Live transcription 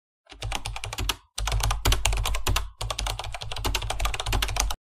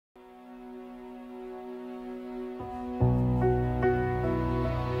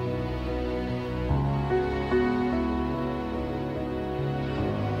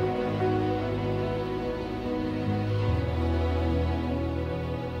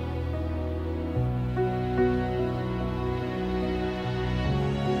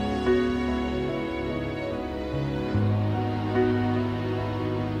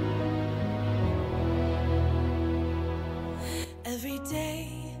Every day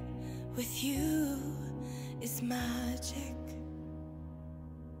with you is magic.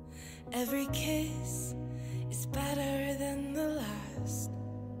 Every kiss is better than the last.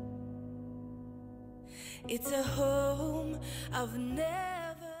 It's a home I've never.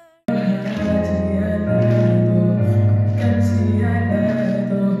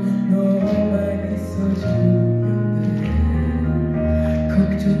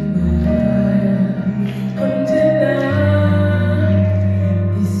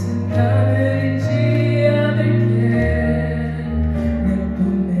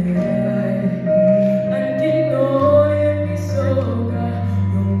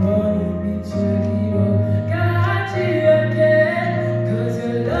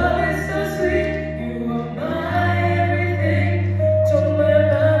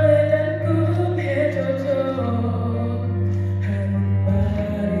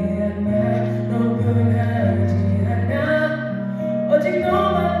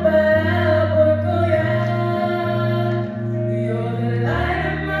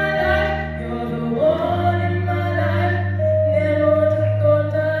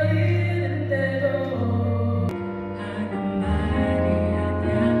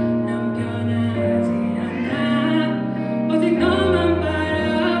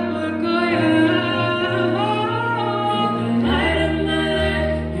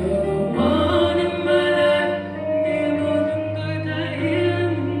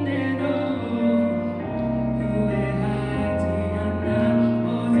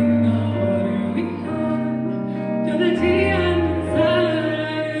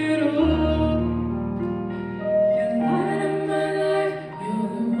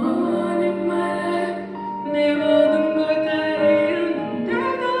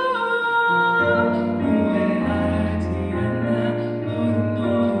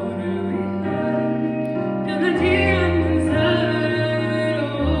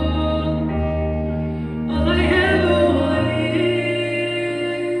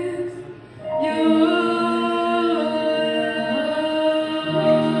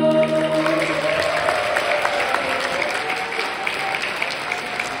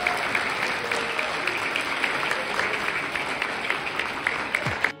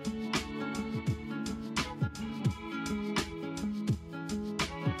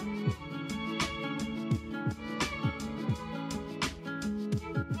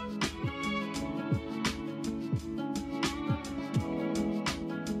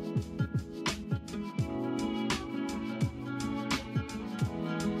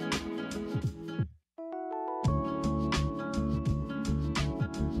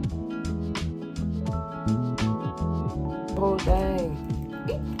 Oh dang.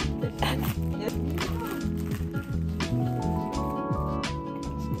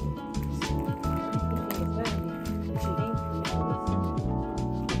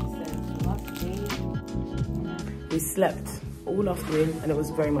 We slept all afternoon and it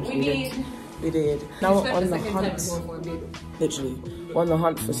was very much needed. We did. Now we're on the hunt. Literally. We're on the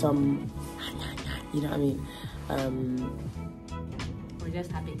hunt for some, you know what I mean? We're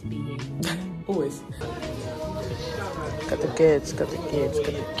just happy to be here. Always. Got the kids, got the kids,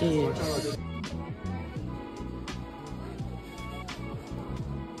 got the kids.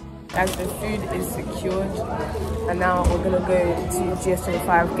 As the food is secured, and now we're gonna go to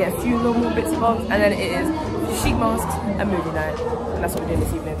GS25, get a few little more bits and bobs, and then it is sheet masks and movie night. And that's what we're doing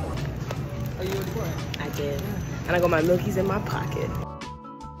this evening. Are you recording? I did. And I got my milkies in my pocket.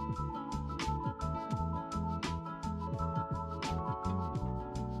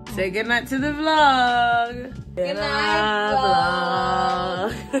 Say goodnight to the vlog. Good night,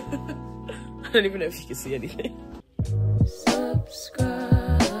 vlog. I don't even know if you can see anything.